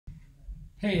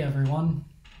Hey everyone!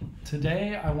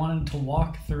 Today I wanted to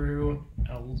walk through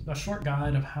a short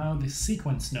guide of how the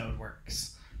sequence node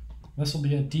works. This will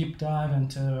be a deep dive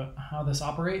into how this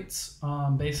operates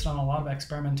based on a lot of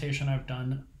experimentation I've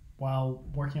done while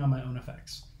working on my own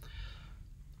effects.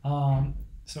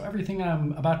 So everything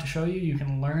I'm about to show you, you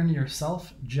can learn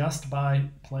yourself just by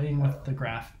playing with the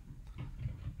graph.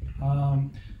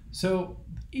 So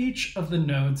each of the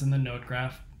nodes in the node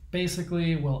graph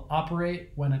basically will operate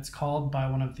when it's called by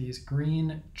one of these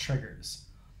green triggers.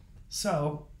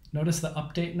 So notice the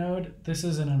update node, this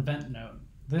is an event node.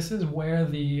 This is where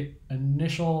the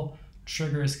initial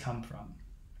triggers come from.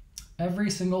 Every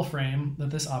single frame that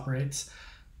this operates,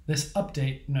 this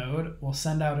update node will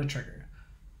send out a trigger,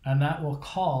 and that will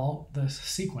call this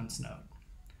sequence node.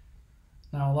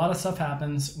 Now, a lot of stuff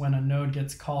happens when a node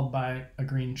gets called by a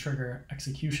green trigger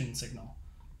execution signal.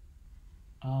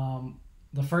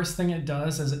 The first thing it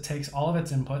does is it takes all of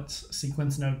its inputs.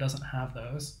 Sequence node doesn't have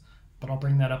those, but I'll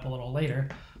bring that up a little later.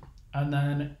 And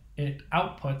then it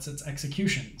outputs its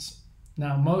executions.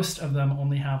 Now, most of them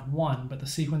only have one, but the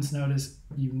sequence node is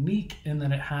unique in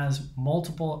that it has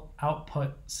multiple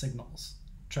output signals,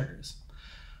 triggers.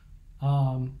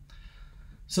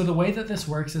 So the way that this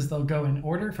works is they'll go in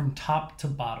order from top to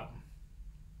bottom.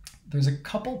 There's a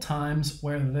couple times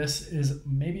where this is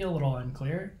maybe a little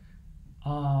unclear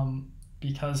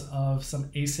because of some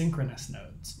asynchronous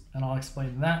nodes, and I'll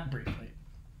explain that briefly.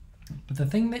 But the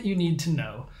thing that you need to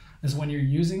know is when you're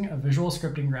using a visual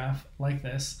scripting graph like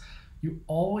this, you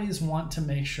always want to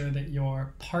make sure that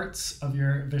your parts of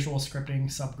your visual scripting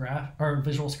subgraph or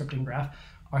visual scripting graph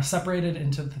are separated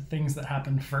into the things that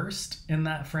happen first in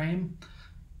that frame,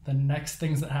 the next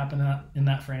things that happen in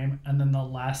that frame, and then the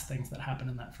last things that happen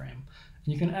in that frame.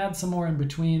 You can add some more in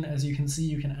between. As you can see,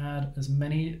 you can add as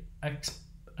many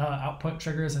output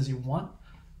triggers as you want.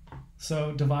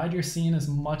 So divide your scene as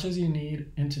much as you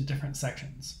need into different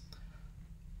sections.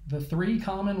 The three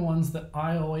common ones that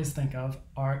I always think of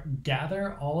are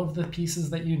gather all of the pieces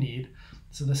that you need.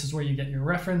 So this is where you get your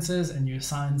references and you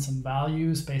assign some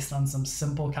values based on some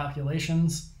simple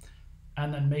calculations,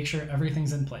 and then make sure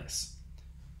everything's in place.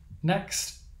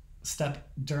 Next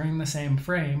step, during the same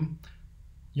frame,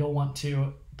 you'll want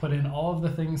to put in all of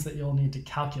the things that you'll need to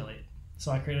calculate.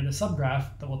 So I created a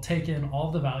subgraph that will take in all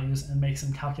the values and make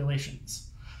some calculations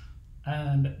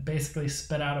and basically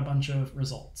spit out a bunch of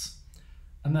results.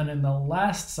 And then in the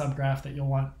last subgraph that you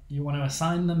want to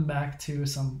assign them back to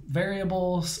some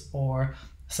variables or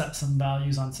set some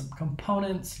values on some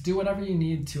components, do whatever you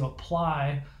need to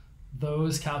apply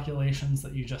those calculations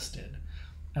that you just did.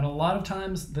 And a lot of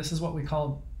times this is what we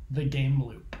call the game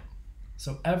loop.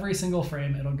 So every single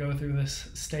frame, it'll go through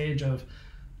this stage of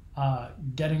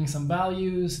getting some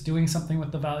values, doing something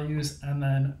with the values, and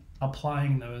then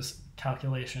applying those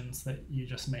calculations that you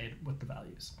just made with the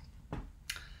values.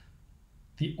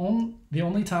 The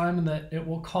only time that it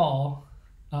will call,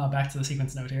 back to the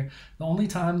sequence node here, the only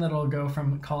time that it'll go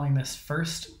from calling this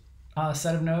first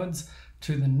set of nodes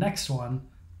to the next one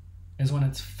is when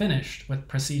it's finished with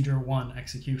procedure 1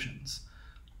 executions.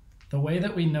 The way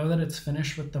that we know that it's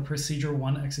finished with the procedure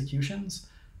 1 executions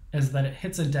is that it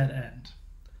hits a dead end.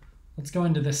 Let's go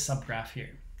into this subgraph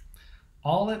here.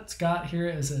 All it's got here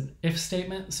is an if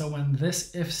statement. So when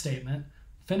this if statement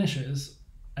finishes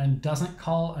and doesn't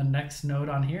call a next node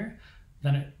on here,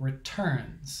 then it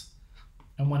returns.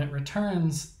 And when it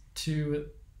returns to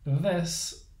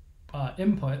this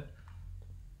input,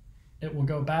 it will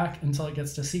go back until it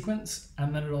gets to sequence,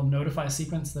 and then it'll notify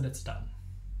sequence that it's done.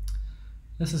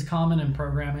 This is common in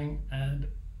programming, and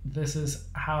this is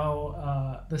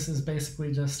how, this is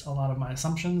basically just a lot of my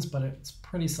assumptions, but it's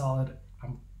pretty solid.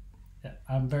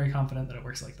 I'm very confident that it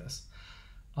works like this.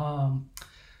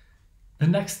 The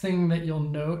next thing that you'll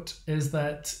note is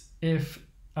that if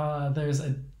there's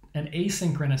an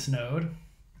asynchronous node,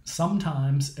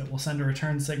 sometimes it will send a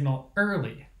return signal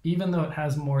early, even though it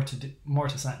has more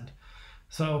to send.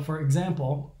 So for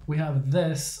example, we have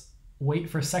this wait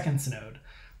for seconds node.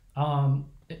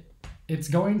 It's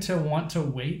going to want to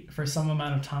wait for some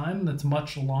amount of time that's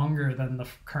much longer than the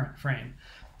current frame.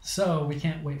 So we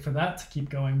can't wait for that to keep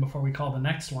going before we call the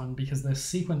next one, because this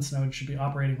sequence node should be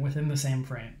operating within the same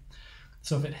frame.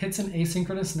 So if it hits an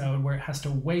asynchronous node where it has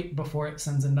to wait before it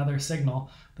sends another signal,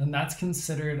 then that's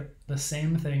considered the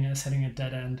same thing as hitting a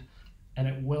dead end, and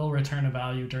it will return a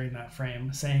value during that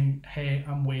frame saying, hey,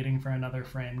 I'm waiting for another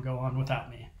frame, go on without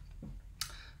me.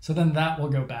 So then that will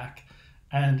go back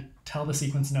and tell the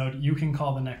sequence node, you can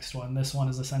call the next one. This one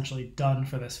is essentially done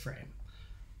for this frame.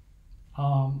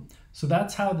 So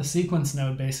that's how the sequence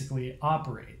node basically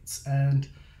operates. And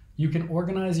You can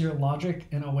organize your logic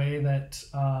in a way that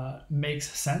makes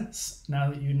sense now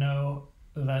that you know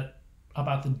that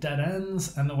about the dead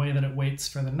ends and the way that it waits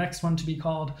for the next one to be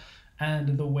called,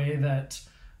 and the way that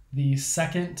the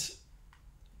second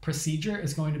procedure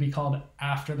is going to be called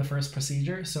after the first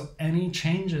procedure. So any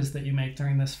changes that you make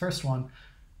during this first one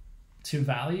to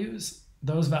values,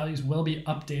 those values will be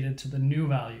updated to the new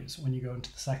values when you go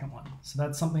into the second one. So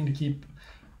that's something to keep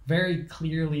very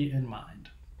clearly in mind.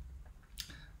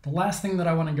 The last thing that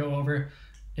I want to go over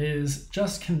is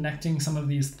just connecting some of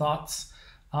these thoughts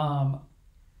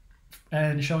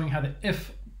and showing how the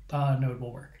if node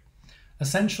will work.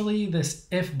 Essentially, this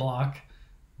if block,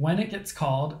 when it gets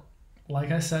called,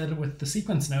 like I said with the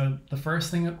sequence node, the first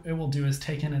thing it will do is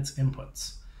take in its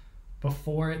inputs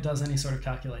before it does any sort of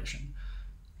calculation.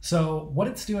 So what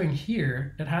it's doing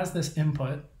here, it has this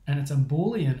input and it's a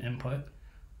Boolean input.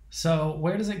 So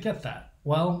where does it get that?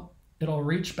 Well, it'll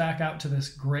reach back out to this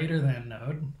greater than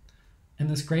node, and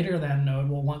this greater than node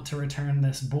will want to return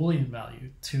this Boolean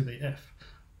value to the if.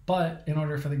 But in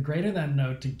order for the greater than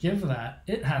node to give that,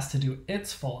 it has to do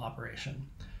its full operation.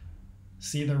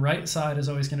 See, the right side is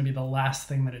always going to be the last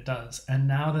thing that it does. And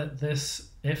now that this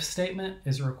if statement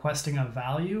is requesting a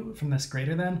value from this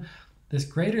greater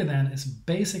than is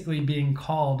basically being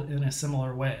called in a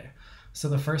similar way. So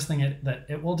the first thing that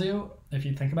it will do, if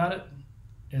you think about it,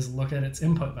 is look at its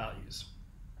input values.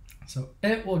 So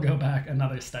it will go back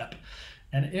another step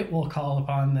and it will call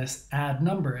upon this add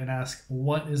number and ask,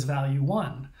 what is value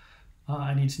 1?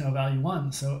 I need to know value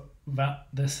 1. So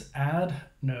this add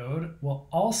node will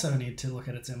also need to look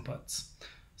at its inputs.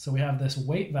 So we have this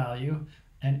wait value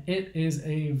and it is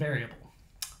a variable.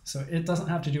 So it doesn't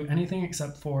have to do anything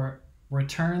except for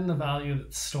return the value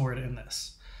that's stored in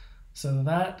this. So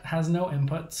that has no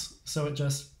inputs, so it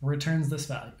just returns this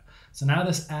value. So now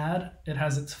this add, it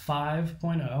has its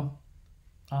 5.0.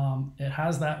 It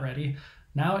has that ready.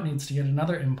 Now it needs to get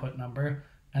another input number,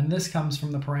 and this comes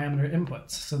from the parameter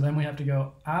inputs. So then we have to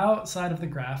go outside of the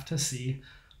graph to see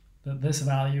that this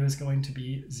value is going to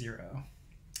be 0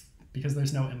 because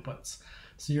there's no inputs.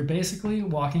 So you're basically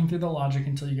walking through the logic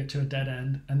until you get to a dead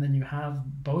end, and then you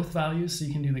have both values so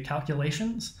you can do the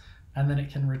calculations, and then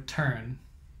it can return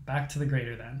back to the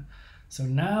greater than. So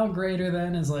now greater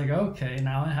than is like, okay,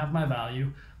 now I have my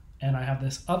value and I have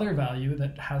this other value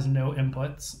that has no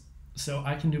inputs, so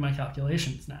I can do my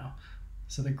calculations now.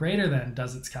 So the greater than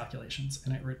does its calculations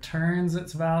and it returns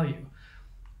its value.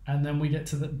 And then we get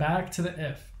to back to the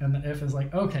if, and the if is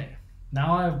like, okay,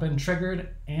 now I've been triggered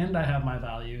and I have my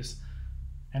values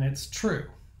and it's true.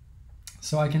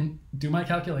 So I can do my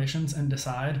calculations and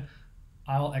decide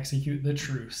I'll execute the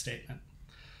true statement.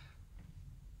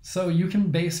 So you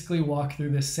can basically walk through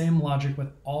this same logic with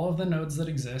all of the nodes that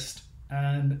exist,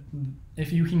 and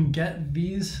if you can get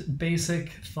these basic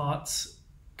thoughts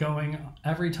going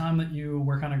every time that you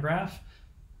work on a graph,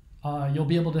 you'll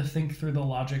be able to think through the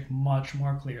logic much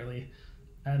more clearly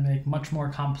and make much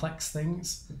more complex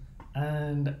things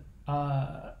and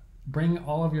bring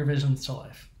all of your visions to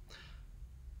life.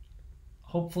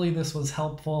 Hopefully this was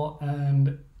helpful,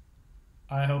 and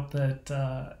I hope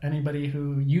that anybody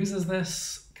who uses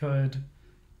this could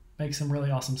make some really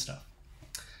awesome stuff.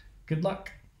 Good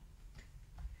luck.